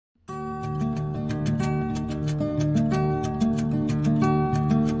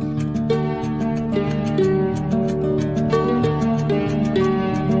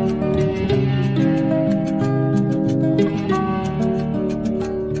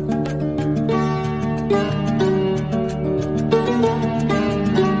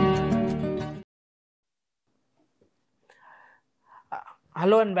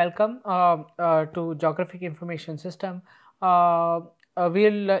Hello and welcome to Geographic Information System.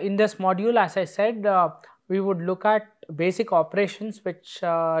 We'll in this module, as I said, we would look at basic operations, which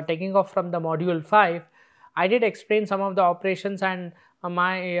taking off from the module 5. I did explain some of the operations, and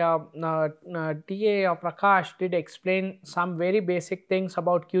my TA Prakash did explain some very basic things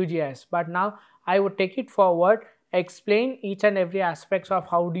about QGIS. But now I would take it forward, explain each and every aspects of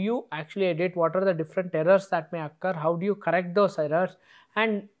how do you actually edit, what are the different errors that may occur, how do you correct those errors,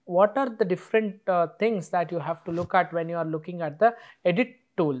 and what are the different things that you have to look at when you are looking at the edit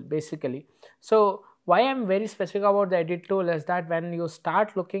tool basically. So why I am very specific about the edit tool is that when you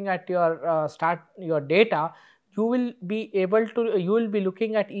start looking at your data, you will be able to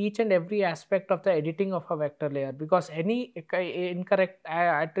looking at each and every aspect of the editing of a vector layer, because any incorrect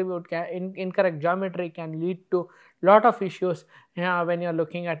attribute incorrect geometry can lead to lot of issues when you are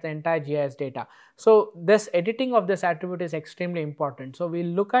looking at the entire GIS data. So this editing of this attribute is extremely important. So we'll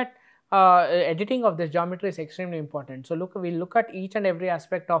look at editing of this geometry is extremely important. So we'll look at each and every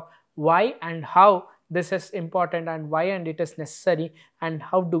aspect of why and how this is important, and why and it is necessary, and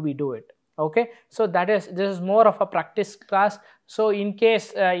how do we do it. Okay, so this is more of a practice class. So in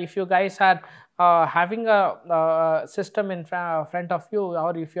case if you guys are having a system in front of you,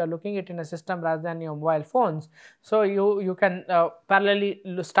 or if you are looking it in a system rather than your mobile phones, so you can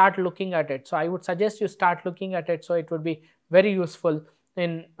parallelly start looking at it. So I would suggest you start looking at it, so it would be very useful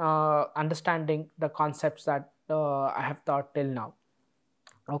in understanding the concepts that I have taught till now.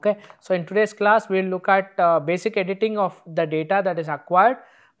 Okay, so in today's class we will look at basic editing of the data that is acquired,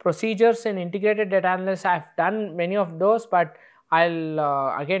 procedures in integrated data analysis. I have done many of those, but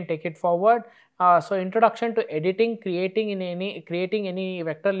I'll again take it forward. So introduction to editing, creating any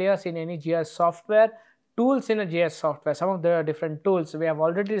vector layers in any GIS software, tools in a GIS software. Some of the different tools we have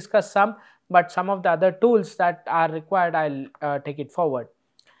already discussed some, but some of the other tools that are required, I'll take it forward.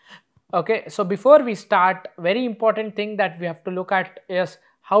 Okay, so before we start, very important thing that we have to look at is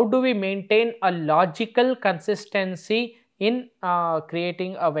how do we maintain a logical consistency in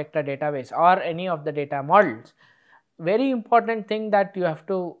creating a vector database or any of the data models. Very important thing that you have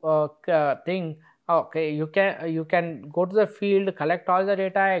to think. Okay, you can go to the field, collect all the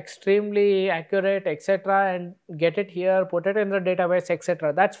data, extremely accurate, etc., and get it here, put it in the database,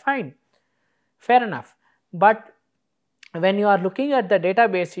 etc. That's fine, fair enough. But when you are looking at the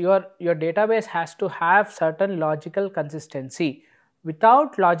database, your database has to have certain logical consistency.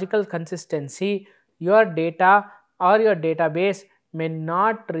 Without logical consistency, your data or your database may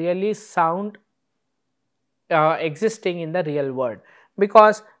not really sound existing in the real world,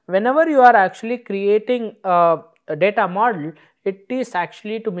 because whenever you are actually creating a data model, it is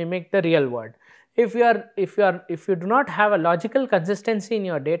actually to mimic the real world. If you do not have a logical consistency in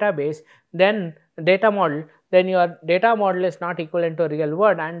your database, then your data model is not equivalent to a real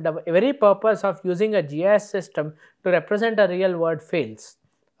world, and the very purpose of using a GIS system to represent a real world fails.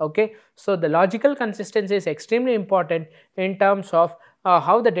 Okay, so the logical consistency is extremely important in terms of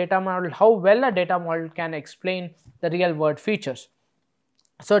how well a data model can explain the real world features.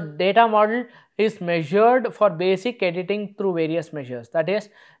 So data model is measured for basic editing through various measures. That is,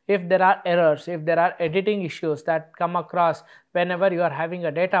 if there are errors, if there are editing issues that come across whenever you are having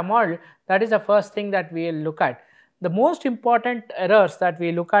a data model, that is the first thing that we will look at. The most important errors that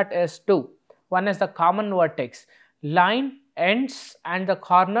we look at is two. One is the common vertex. Line, ends and the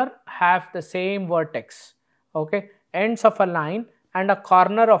corner have the same vertex. Okay, ends of a line and a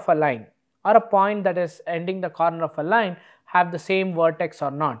corner of a line, or a point that is ending the corner of a line, have the same vertex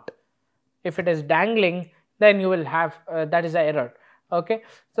or not. If it is dangling, then you will have that is the error. Okay,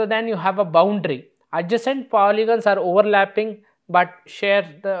 so then you have a boundary. Adjacent polygons are overlapping, but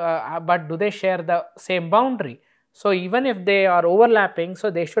do they share the same boundary? So even if they are overlapping, so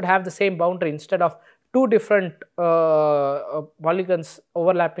they should have the same boundary instead of two different polygons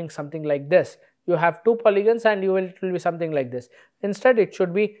overlapping, something like this. You have two polygons and it will be something like this. Instead, it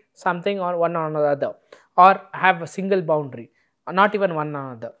should be something on one or another, or have a single boundary, not even one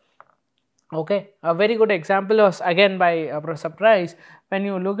another. Okay, a very good example was again by Professor Price. When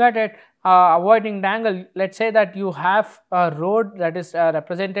you look at it, avoiding dangle, let's say that you have a road that is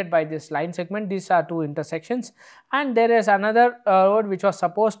represented by this line segment. These are two intersections, and there is another road which was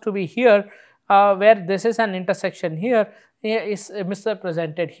supposed to be here, where this is an intersection here, is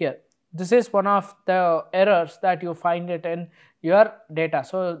misrepresented here. This is one of the errors that you find it in your data.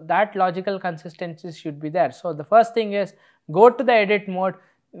 So that logical consistency should be there. So the first thing is go to the edit mode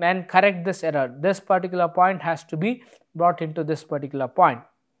and correct this error. This particular point has to be brought into this particular point.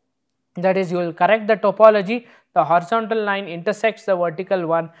 That is, you will correct the topology. The horizontal line intersects the vertical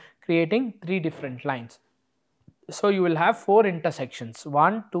one, creating three different lines. So you will have 4 intersections,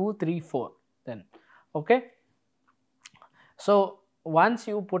 1, 2, 3, 4 then, okay. So once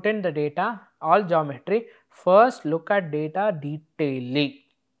you put in the data, all geometry, first look at data detailedly.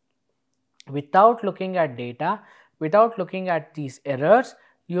 Without looking at data, without looking at these errors,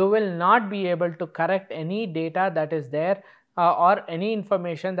 you will not be able to correct any data that is there or any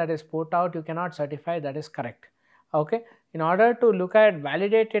information that is put out. You cannot certify that is correct, okay. In order to look at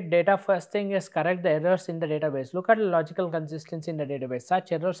validated data, first thing is correct the errors in the database. Look at the logical consistency in the database.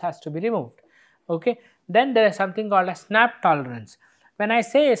 Such errors has to be removed, okay. Then there is something called a snap tolerance. When I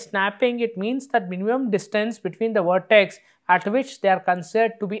say snapping, it means that minimum distance between the vertex at which they are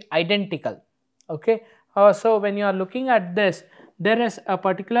considered to be identical, okay. So when you are looking at this, there is a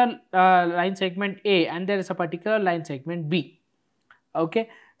particular line segment A and there is a particular line segment B, okay.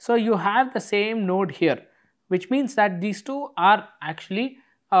 So you have the same node here, which means that these two are actually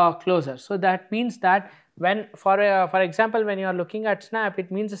closer. So that means that when for example, when you are looking at snap, it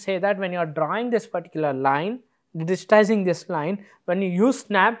means to say that when you are drawing this particular line, digitizing this line, when you use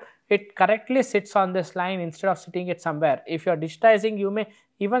snap, it correctly sits on this line instead of sitting it somewhere. If you are digitizing, you may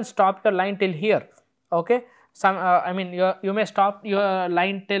even stop your line till here, okay. I mean you may stop your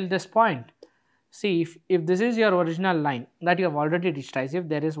line till this point. See, if this is your original line that you have already digitized, if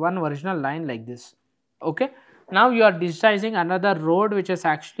there is one original line like this, okay, now you are digitizing another road which is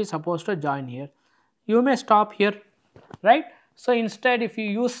actually supposed to join here, you may stop here, right. So instead, if you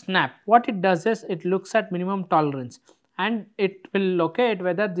use snap, what it does is it looks at minimum tolerance and it will locate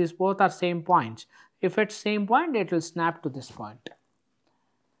whether these both are same points. If it's same point, it will snap to this point,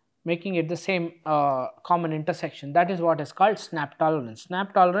 making it the same common intersection. That is what is called snap tolerance.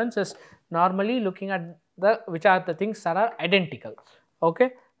 Snap tolerance is normally looking at which are the things that are identical,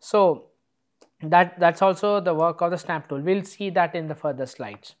 okay. So that's also the work of the snap tool. We'll see that in the further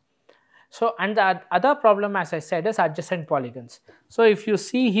slides. So and the other problem, as I said, is adjacent polygons. So if you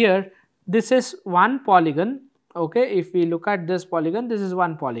see here, this is one polygon, okay. If we look at this polygon, this is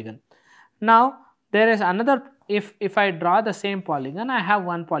one polygon. Now there is another, if I draw the same polygon, I have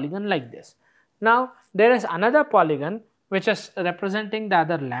one polygon like this. Now there is another polygon which is representing the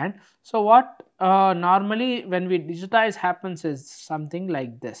other land. So what normally when we digitize happens is something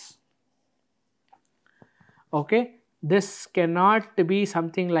like this, okay. This cannot be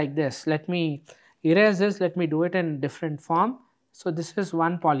something like this. Let me erase this, let me do it in different form. So this is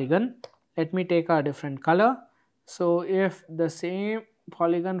one polygon, let me take a different color. So if the same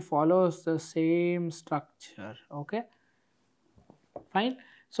polygon follows the same structure, okay, fine.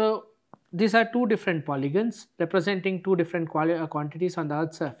 So these are two different polygons representing two different quantities on the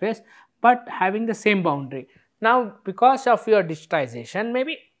earth's surface, but having the same boundary. Now because of your digitization,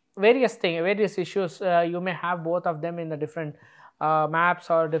 maybe various issues, you may have both of them in the different maps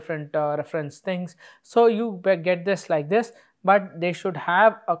or different reference things. So you get this like this, but they should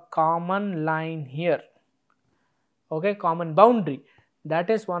have a common line here, okay, common boundary. That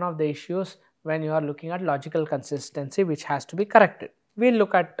is one of the issues when you are looking at logical consistency, which has to be corrected. We will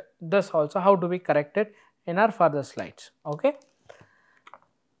look at this also, how do we correct it in our further slides, okay.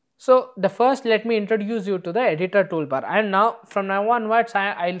 So the first, let me introduce you to the editor toolbar, and now from now onwards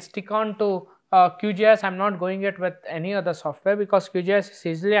I'll stick on to QGIS. I'm not going it with any other software because QGIS is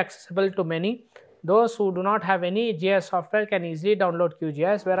easily accessible to many. Those who do not have any GIS software can easily download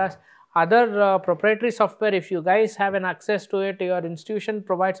QGIS, whereas other proprietary software, if you guys have an access to it, your institution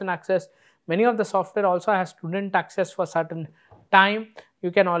provides an access. Many of the software also has student access for certain time, you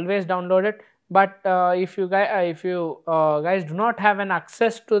can always download it. But if you guys do not have an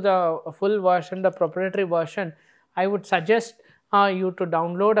access to the full version, the proprietary version, I would suggest you to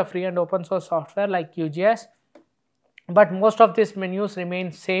download a free and open source software like QGIS. But most of these menus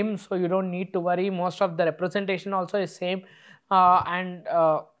remain same, so you don't need to worry. Most of the representation also is same, and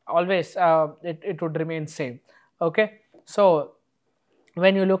always it would remain same, okay. So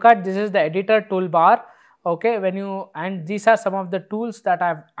when you look at, this is the editor toolbar, okay. And these are some of the tools that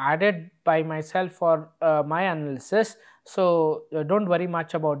I've added by myself for my analysis. So don't worry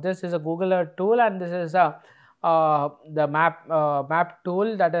much about this. This is a Google Earth tool, and this is a the map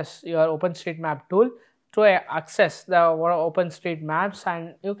tool, that is your OpenStreetMap tool, to access the OpenStreetMaps.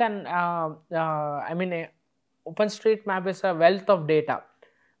 And you can I mean OpenStreetMap is a wealth of data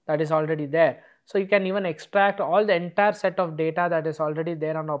that is already there. So you can even extract all the entire set of data that is already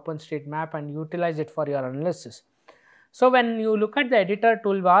there on OpenStreetMap and utilize it for your analysis. So when you look at the editor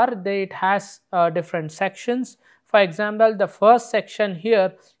toolbar, it has different sections. For example, the first section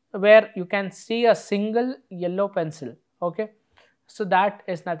here, where you can see a single yellow pencil, okay. So that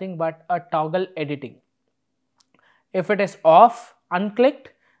is nothing but a toggle editing. If it is off, unclicked,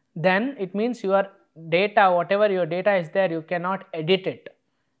 then it means you are data, whatever your data is there, you cannot edit it.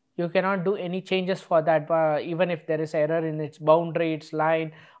 You cannot do any changes for that, even if there is error in its boundary, its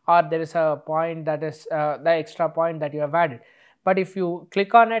line, or there is a point that is the extra point that you have added. But if you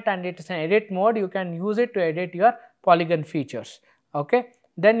click on it and it is an edit mode, you can use it to edit your polygon features. Okay.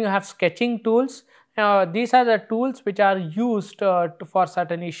 Then you have sketching tools. These are the tools which are used for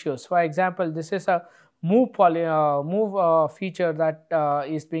certain issues. For example, this is a move feature that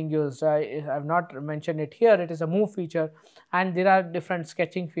is being used. I have not mentioned it here. It is a move feature, and there are different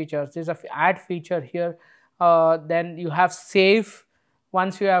sketching features. There is a add feature here. Then you have save.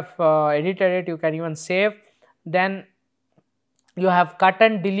 Once you have edited it, you can even save. Then you have cut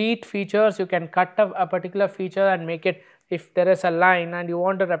and delete features. You can cut a particular feature and make it, if there is a line and you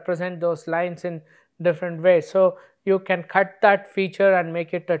want to represent those lines in different ways, so you can cut that feature and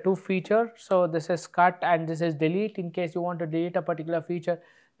make it a 2 feature. So this is cut and this is delete, in case you want to delete a particular feature,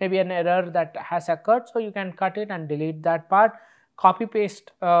 maybe an error that has occurred, so you can cut it and delete that part. Copy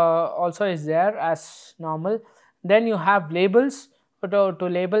paste also is there as normal. Then you have labels to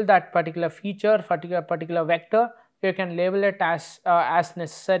label that particular feature, particular vector. You can label it as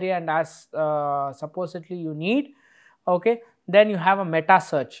necessary and as supposedly you need. Okay. Then you have a meta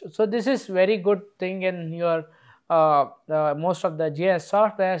search. So this is very good thing in your most of the GIS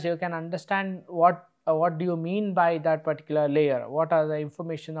softwares. You can understand what do you mean by that particular layer, what are the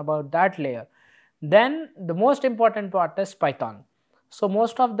information about that layer. Then the most important part is Python. So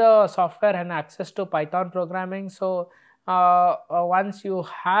most of the software has access to Python programming. So once you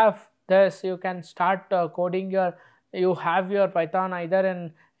have this, you can start coding you have your Python either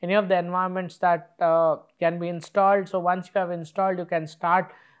in any of the environments that can be installed. So once you have installed, you can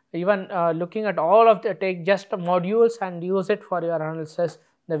start even looking at all of the, take just modules and use it for your analysis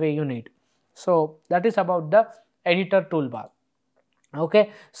the way you need. So that is about the editor toolbar.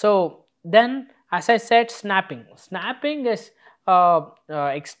 Okay. So then, as I said, snapping is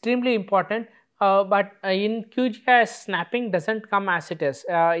extremely important. But in QGIS, snapping doesn't come as it is.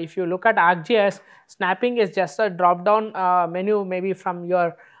 If you look at ArcGIS, snapping is just a drop down menu, maybe from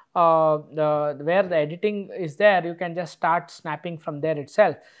your where the editing is there, you can just start snapping from there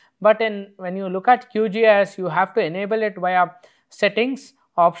itself. But when you look at QGIS, you have to enable it via settings,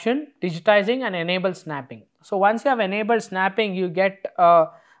 option, digitizing, and enable snapping. So once you have enabled snapping, you get a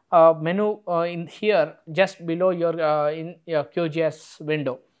menu in here just below your in your QGIS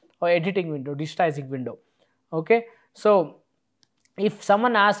window, or editing window, digitizing window. Okay. So if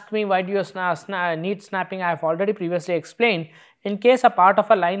someone asks me why do you need snapping, I have already previously explained. In case a part of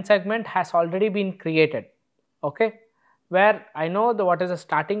a line segment has already been created, okay, where I know what is the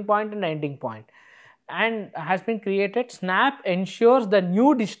starting point and ending point, and has been created, snap ensures the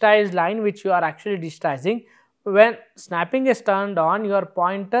new digitized line which you are actually digitizing. When snapping is turned on, your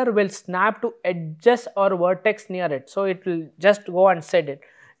pointer will snap to edges or vertex near it. So it will just go and set it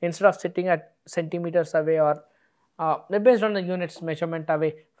instead of sitting at centimeters away or based on the units measurement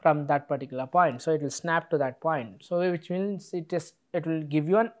away from that particular point. So it will snap to that point. So which means it will give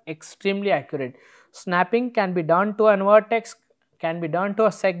you an extremely accurate. Snapping can be done to a vertex, can be done to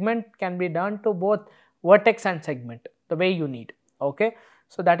a segment, can be done to both vertex and segment, the way you need. Okay.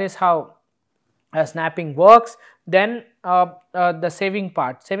 So that is how snapping works. Then the saving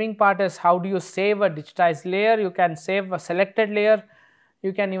part is how do you save a digitized layer. You can save a selected layer,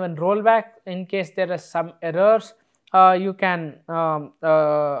 you can even roll back in case there are some errors. You can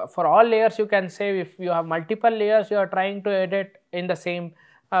for all layers you can save. If you have multiple layers you are trying to edit in the same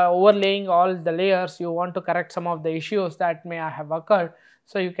overlaying all the layers, you want to correct some of the issues that may have occurred,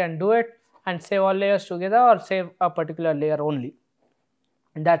 so you can do it and save all layers together or save a particular layer only.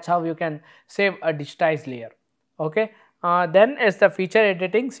 And that's how you can save a digitized layer. Okay. Then is the feature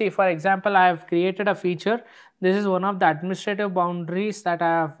editing. See, for example, I have created a feature. This is one of the administrative boundaries that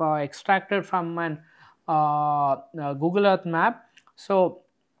I have extracted from an Google Earth map. So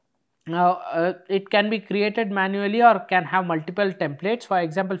now it can be created manually or can have multiple templates. For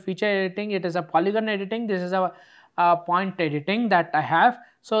example, feature editing, it is a polygon editing. This is a point editing that I have.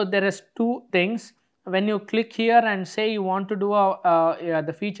 So there is two things. When you click here and say you want to do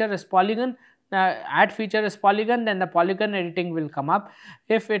the feature is polygon, add feature is polygon, then the polygon editing will come up.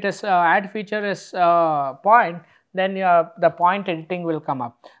 If it is add feature is point, then the point editing will come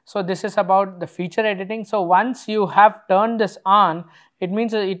up. So this is about the feature editing. So once you have turned this on, it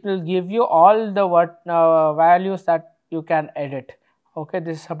means it will give you all the values that you can edit. Okay,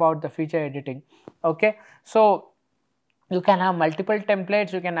 this is about the feature editing. Okay, so you can have multiple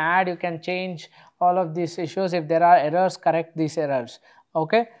templates, you can add, you can change all of these issues. If there are errors, correct these errors.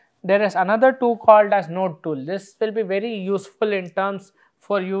 Okay. There is another tool called as node tool. This will be very useful in terms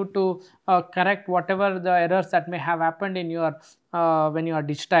for you to correct whatever the errors that may have happened in your when you are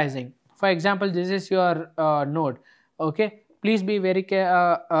digitizing. For example, this is your node. Okay, please be very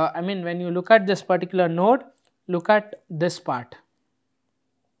I mean, when you look at this particular node, look at this part.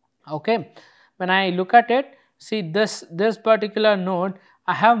 Okay, when I look at it, see this particular node,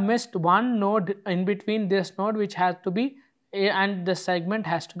 I have missed one node in between this node, which has to be and the segment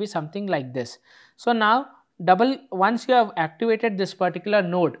has to be something like this. So now once you have activated this particular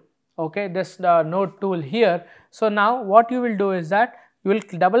node, okay, this node tool here. So now what you will do is that you will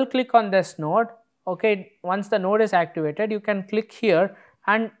double click on this node. Okay, once the node is activated, you can click here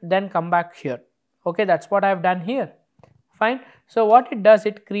and then come back here. Okay, that's what I have done here. Fine. So what it does,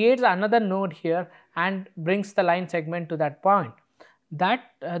 it creates another node here and brings the line segment to that point.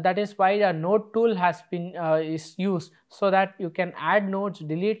 That is why the node tool has been is used, so that you can add nodes,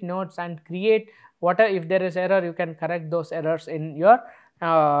 delete nodes, and create whatever. If there is error, you can correct those errors in your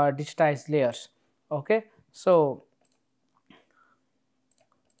digitized layers. Okay. So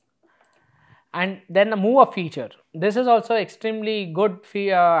and then the move a feature. This is also extremely good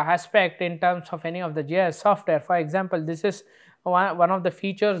aspect in terms of any of the GIS software. For example, this is one of the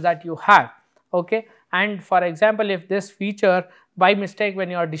features that you have. Okay, and for example, if this feature by mistake when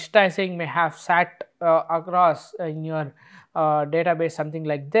you are digitizing may have sat across in your database, something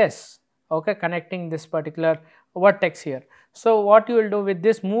like this, okay, connecting this particular vertex here. So what you will do with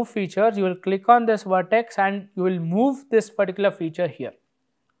this move feature, you will click on this vertex and you will move this particular feature here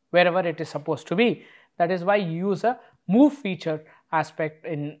wherever it is supposed to be. That is why you use a move feature aspect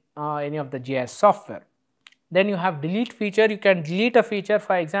in any of the GIS software. Then you have delete feature. You can delete a feature.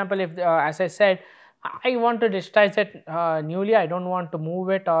 For example, if as I said, I want to digitize it newly, I don't want to move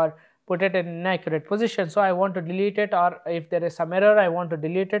it or put it in an inaccurate position, so I want to delete it, or if there is some error, I want to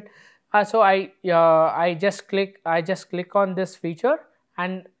delete it. So I just click on this feature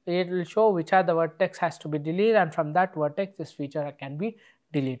and it will show which are the vertex has to be deleted, and from that vertex this feature can be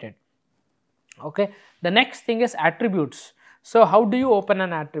deleted. Okay. The next thing is attributes. So how do you open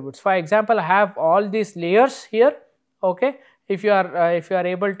an attributes? For example, I have all these layers here. Okay. If you are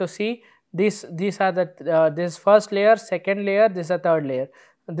able to see, these are the this first layer, second layer, this is a third layer.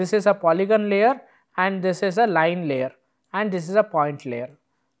 This is a polygon layer, and this is a line layer, and this is a point layer.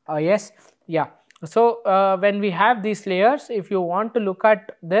 Yes, yeah. So when we have these layers, if you want to look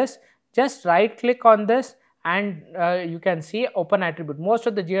at this, just right click on this and you can see open attribute. Most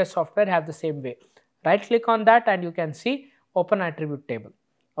of the GIS software have the same way. Right click on that and you can see open attribute table.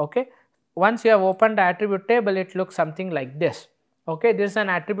 Okay. Once you have opened the attribute table, it looks something like this. Okay, this is an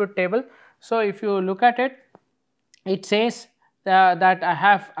attribute table. So if you look at it, it says that I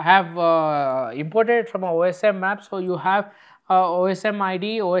have imported it from a OSM map. So you have OSM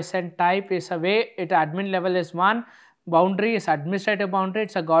ID, OSM type is away, admin level is 1, boundary is administrative boundary,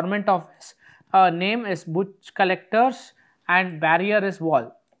 it's a government office, name is Butch Collectors, and barrier is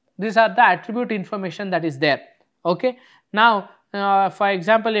wall. These are the attribute information that is there. Okay. Now for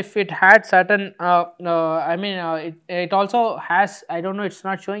example, if it had certain it also has, I don't know, it's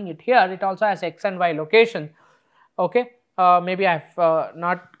not showing it here, it also has X and Y location. Okay. Maybe I have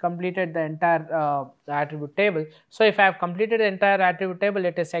not completed the entire attribute table. So if I have completed the entire attribute table,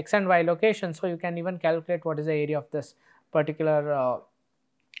 it is X and Y location. So you can even calculate what is the area of this particular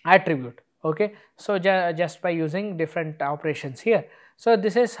attribute. Okay. So just by using different operations here. So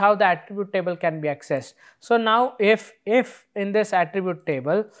this is how the attribute table can be accessed. So now if in this attribute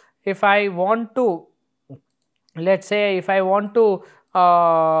table, if I want to, let's say if I want to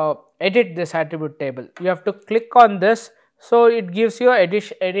edit this attribute table, you have to click on this. So it gives you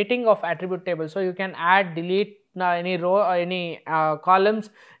editing of attribute table. So you can add, delete any row or any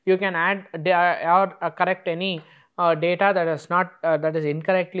columns. You can add or correct any data that is not that is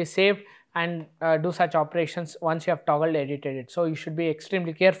incorrectly saved, and do such operations once you have toggled edited it. So you should be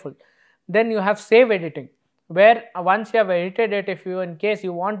extremely careful. Then you have save editing, where once you have edited it, if you in case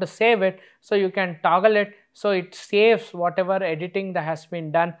you want to save it, so you can toggle it, so it saves whatever editing that has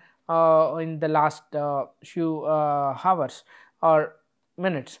been done in the last few hours or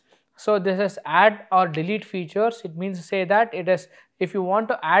minutes. So this is add or delete features. It means to say that it is, if you want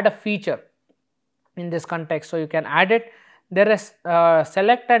to add a feature in this context, so you can add it. There is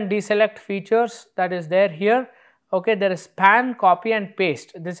select and deselect features that is there here. Okay, there is pan, copy and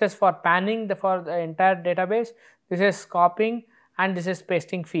paste. This is for panning for the entire database. This is copying, and this is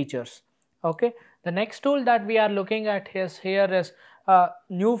pasting features. Okay, the next tool that we are looking at here is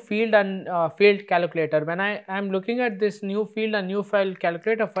new field and field calculator. When I am looking at this new field and new field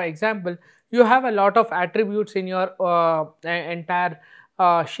calculator, for example, you have a lot of attributes in your entire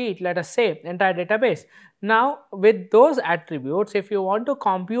sheet, let us say entire database. Now with those attributes, if you want to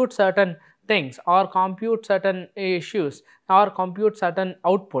compute certain things or compute certain issues or compute certain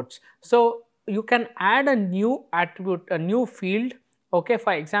outputs, so you can add a new attribute, a new field. Okay,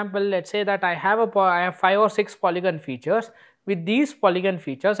 for example, let's say that I have 5 or 6 polygon features. With these polygon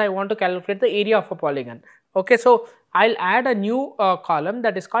features, I want to calculate the area of a polygon. Okay, so I'll add a new column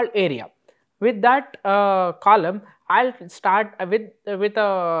that is called area. With that column, I'll start with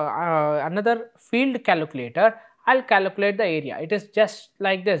another field calculator. I'll calculate the area. It is just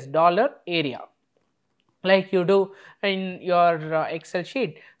like this, $area, like you do in your Excel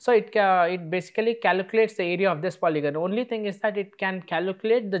sheet. So it basically calculates the area of this polygon. Only thing is that it can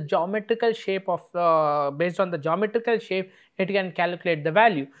calculate the geometrical shape of based on the geometrical shape, it can calculate the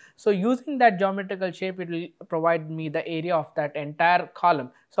value. So using that geometrical shape, it will provide me the area of that entire column.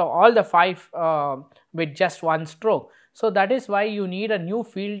 So all the 5 with just one stroke. So that is why you need a new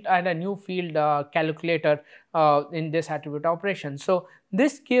field and a new field calculator in this attribute operation. So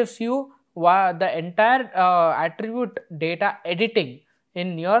this gives you the entire attribute data editing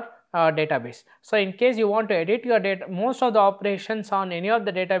in your database. So in case you want to edit your data, most of the operations on any of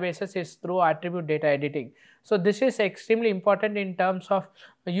the databases is through attribute data editing. So this is extremely important in terms of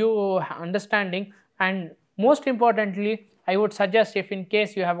you understanding, and most importantly, I would suggest, if in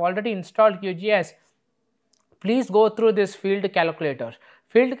case you have already installed QGIS, please go through this field calculator.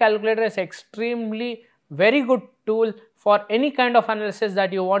 Field calculator is extremely very good tool for any kind of analysis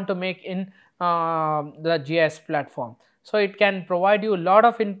that you want to make in the GIS platform. So it can provide you a lot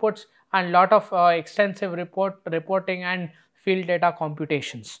of inputs and lot of extensive reporting and field data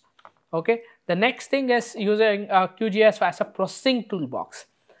computations. Okay. The next thing is using QGIS as a processing toolbox.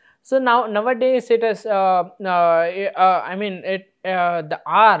 So nowadays it is I mean the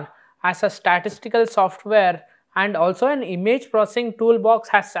R as a statistical software and also an image processing toolbox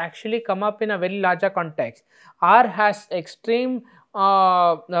has actually come up in a very larger context. R has extreme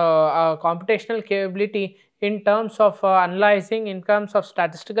computational capability in terms of analyzing, in terms of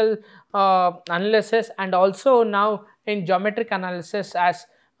statistical analysis, and also now in geometric analysis as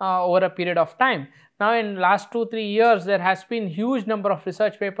over a period of time. Now in last 2-3 years, there has been huge number of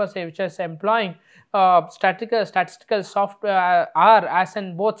research papers which is employing statistical software R as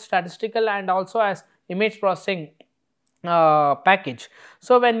in both statistical and also as image processing package.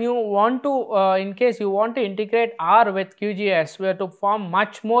 So when you want to in case you want to integrate R with QGIS, where to form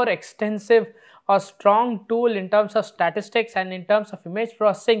much more extensive or strong tool in terms of statistics and in terms of image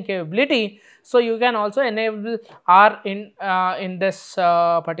processing capability, so you can also enable R in this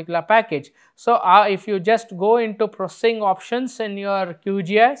particular package. So if you just go into processing options in your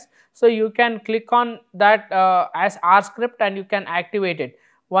QGIS, so you can click on that as R script and you can activate it.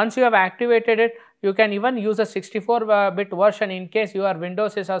 Once you have activated it, you can even use a 64-bit version in case your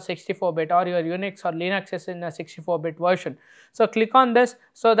Windows is a 64-bit or your Unix or Linux is in a 64-bit version. So click on this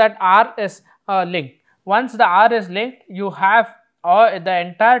so that R is linked. Once the R is linked, you have the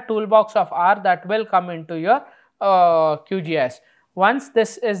entire toolbox of R that will come into your QGIS. Once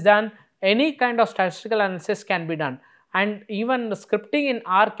this is done, any kind of statistical analysis can be done, and even the scripting in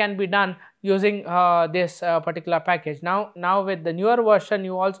R can be done using this particular package. Now with the newer version,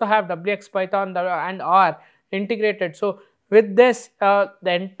 you also have WX Python and R integrated. So with this, the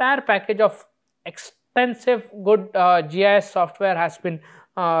entire package of extensive good GIS software has been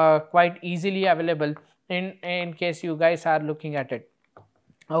quite easily available in case you guys are looking at it.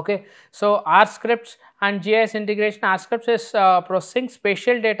 Okay, so R scripts and GIS integration. R scripts is processing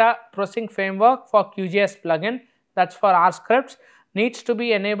spatial data processing framework for QGIS plugin. That's for R scripts. Needs to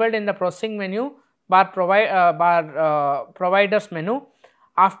be enabled in the processing menu providers menu.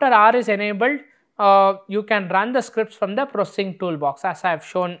 After R is enabled, you can run the scripts from the processing toolbox as I have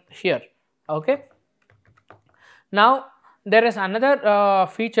shown here. Okay. Now there is another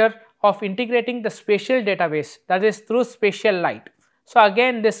feature of integrating the spatial database, that is through SpatialLite. So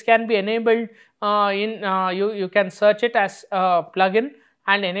again, this can be enabled you can search it as a plugin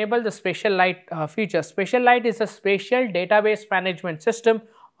and enable the SpatialLite feature. SpatialLite is a spatial database management system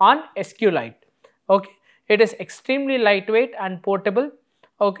on SQLite. Okay, it is extremely lightweight and portable.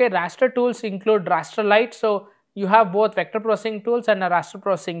 Okay, raster tools include RasterLite. So you have both vector processing tools and raster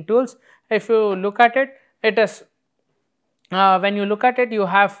processing tools. If you look at it, it is when you look at it, you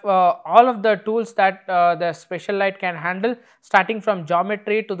have all of the tools that the SpatialLite can handle, starting from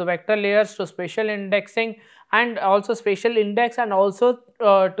geometry to the vector layers to spatial indexing and also spatial index and also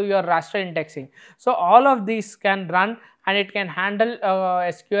to your raster indexing. So all of these can run and it can handle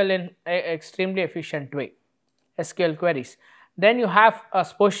SQL in extremely efficient way, SQL queries. Then you have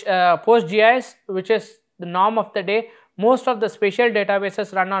PostGIS, which is the norm of the day. most of the spatial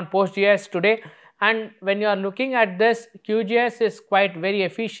databases run on PostGIS today, and when you are looking at this, QGIS is quite very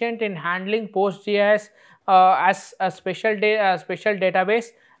efficient in handling PostGIS as a special database,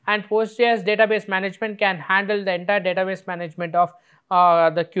 and PostGIS database management can handle the entire database management of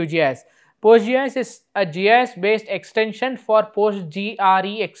the QGIS. PostGIS is a GIS based extension for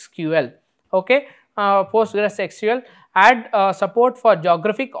PostgreSQL. Okay, PostgreSQL add support for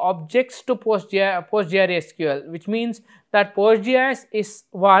geographic objects to PostgreSQL, which means that PostGIS is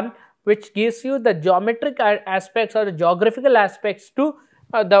one which gives you the geometric aspects or the geographical aspects to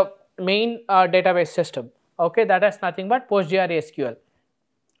the main database system. Okay, that is nothing but PostgreSQL.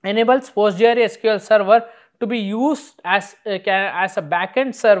 Enables PostgreSQL server to be used as a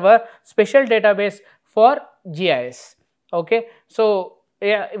backend server special database for GIS. Okay, so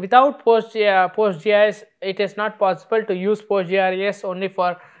yeah, without PostGIS, it is not possible to use PostGIS only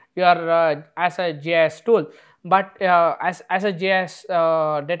for your as a GIS tool, but as a GIS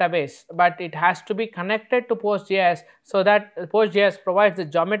database, but it has to be connected to PostGIS, so that PostGIS provides the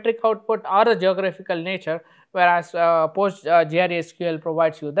geometric output or the geographical nature, whereas PostgreSQL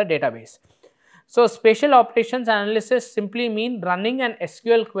provides you the database. So, spatial operations analysis simply mean running an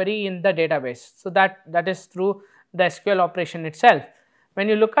SQL query in the database. So, that is through the SQL operation itself. When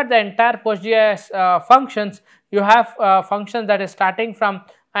you look at the entire PostGIS functions, you have functions that is starting from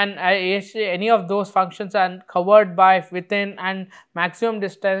any of those functions are covered by within and maximum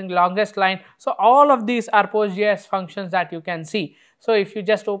distance, longest line. So, all of these are PostGIS functions that you can see. So, if you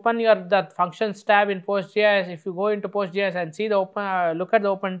just open the functions tab in PostGIS, if you go into PostGIS and see the open look at the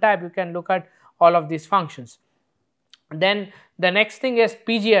open tab, you can look at all of these functions. Then the next thing is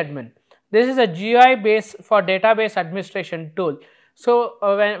pgadmin. This is a GUI base for database administration tool. So,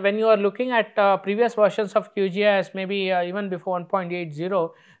 when you are looking at previous versions of QGIS, maybe even before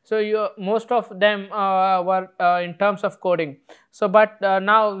 1.80, so most of them were in terms of coding. So, but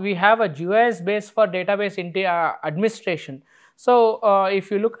now we have a GUIS base for database administration. So,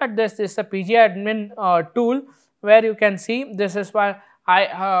 if you look at this is a pgadmin tool, where you can see this is why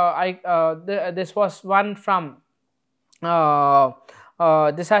this was one from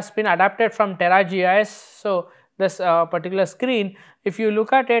this has been adapted from TerraGIS. So, this particular screen, if you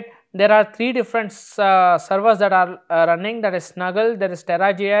look at it, there are three different servers that are running, that is Snuggle, there is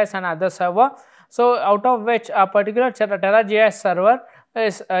TerraGIS and other server. So, out of which a particular TerraGIS server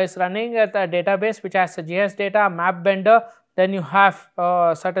is running at a database which has a GIS data, map bender, then you have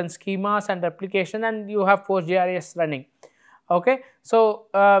certain schemas and replication, and you have PostGIS running. Okay. So,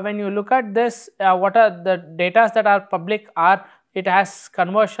 when you look at this, what are the data that are public are, it has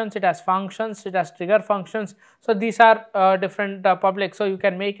conversions, it has functions, it has trigger functions. So, these are different public. So, you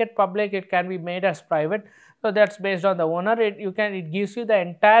can make it public, it can be made as private. So, that is based on the owner. It gives you the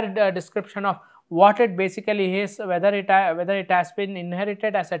entire description of what it basically is, whether it has been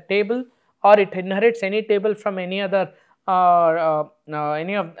inherited as a table, or it inherits any table from any other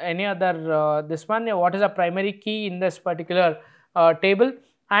this one, what is a primary key in this particular table,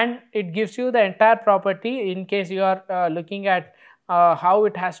 and it gives you the entire property in case you are looking at how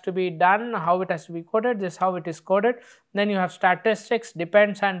it has to be done, how it has to be coded, this how it is coded. Then you have statistics,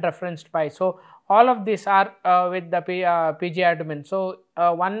 depends and referenced by. So, all of these are with the pgadmin. So,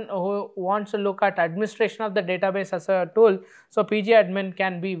 one who wants to look at administration of the database as a tool, so pgadmin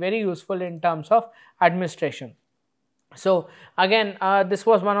can be very useful in terms of administration. So, again this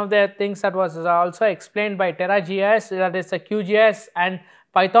was one of the things that was also explained by TerraGIS, that is a QGIS and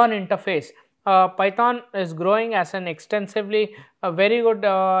Python interface. Python is growing as an extensively very good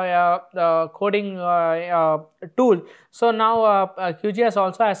coding tool. So, now QGIS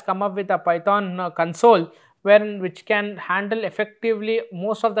also has come up with a Python console, which can handle effectively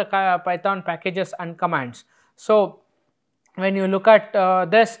most of the Python packages and commands. So, when you look at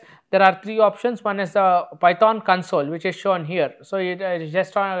this, there are three options. One is the Python console, which is shown here. So, it is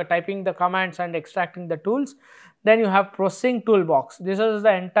just typing the commands and extracting the tools. Then you have processing toolbox. This is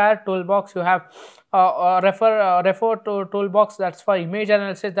the entire toolbox. You have refer to toolbox, that is for image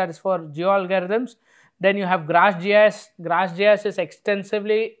analysis, that is for GeoAlgorithms. Then you have GraphGIS. GraphGIS is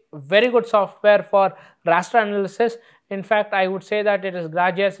extensively very good software for raster analysis. In fact, I would say that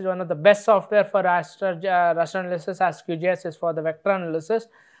GraphGIS is one of the best software for raster analysis, as QGIS is for the vector analysis.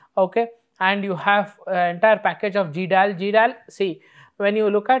 Okay, and you have entire package of GDAL. GDAL, see, when you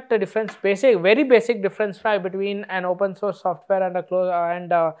look at the difference, very basic difference between an open source software and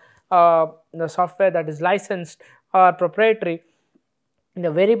the software that is licensed or proprietary. In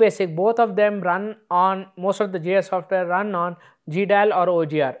the very basic, both of them run on, most of the GIS software run on GDAL or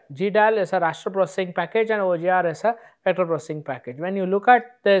OGR. GDAL is a raster processing package and OGR is a vector processing package. When you look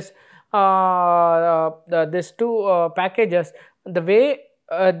at this, these two packages, the way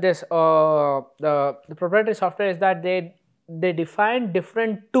the proprietary software is that they define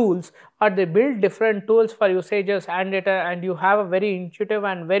different tools, or they build different tools for usages and data, and you have a very intuitive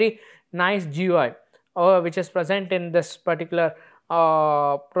and very nice GUI which is present in this particular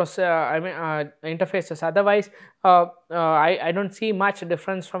interfaces. Otherwise, I don't see much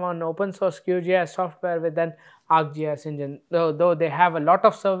difference from an open source QGIS software with an ArcGIS engine. Though they have a lot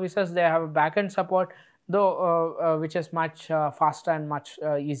of services, they have a backend support, though which is much faster and much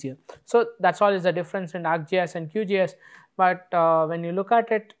easier. So that's all is the difference in ArcGIS and QGIS. But when you look at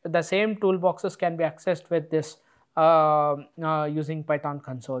it, the same toolboxes can be accessed with this using Python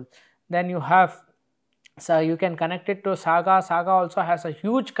console. Then you have, so you can connect it to Saga. Saga also has a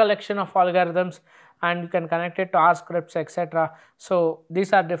huge collection of algorithms, and you can connect it to R scripts, etc. So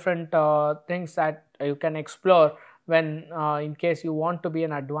these are different things that you can explore when in case you want to be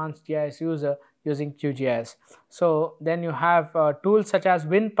an advanced GIS user using QGIS. So then you have tools such as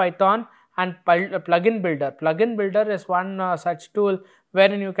WinPython and Plugin Builder. Plugin Builder is one such tool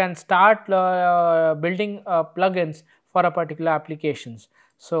wherein you can start building plugins for a particular applications.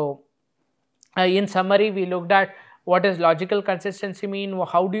 So in summary, we looked at what is logical consistency mean,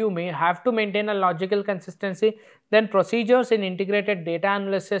 how do you have to maintain a logical consistency. Then procedures in integrated data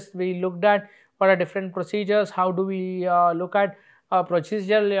analysis, we looked at what are different procedures, how do we look at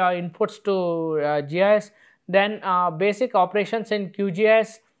procedural inputs to GIS. Then basic operations in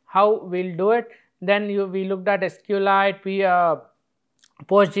QGIS, how we'll do it. Then we looked at SQLite,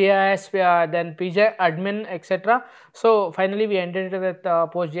 PostGIS, then PGAdmin, etc. So finally we ended it with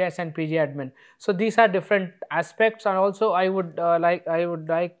PostGIS and PGAdmin. So these are different aspects, and also I would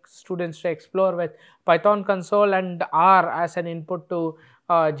like students to explore with Python console and R as an input to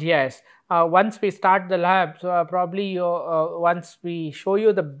GIS. Once we start the lab, so probably once we show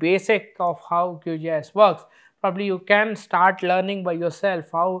you the basic of how QGIS works, probably you can start learning by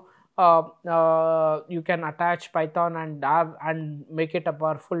yourself how you can attach Python and R and make it a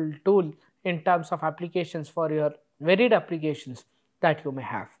powerful tool in terms of applications for your varied applications that you may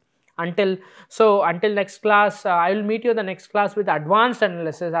have. Until next class, I will meet you in the next class with advanced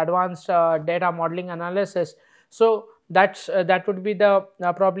analysis, advanced data modeling analysis. So that would be the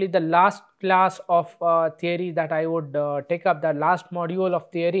probably the last class of theory that I would take up, the last module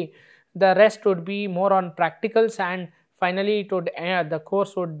of theory. The rest would be more on practicals, and finally it would the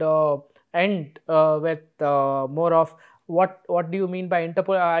course would end with more of what do you mean by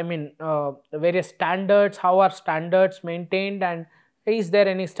various standards, how are standards maintained, and is there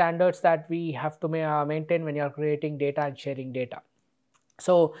any standards that we have to maintain when you are creating data and sharing data.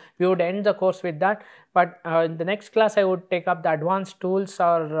 So we would end the course with that, but in the next class I would take up the advanced tools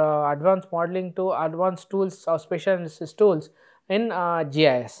or advanced modeling to advanced tools or special analysis tools in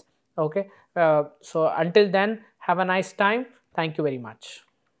GIS. Okay, so until then, have a nice time. Thank you very much.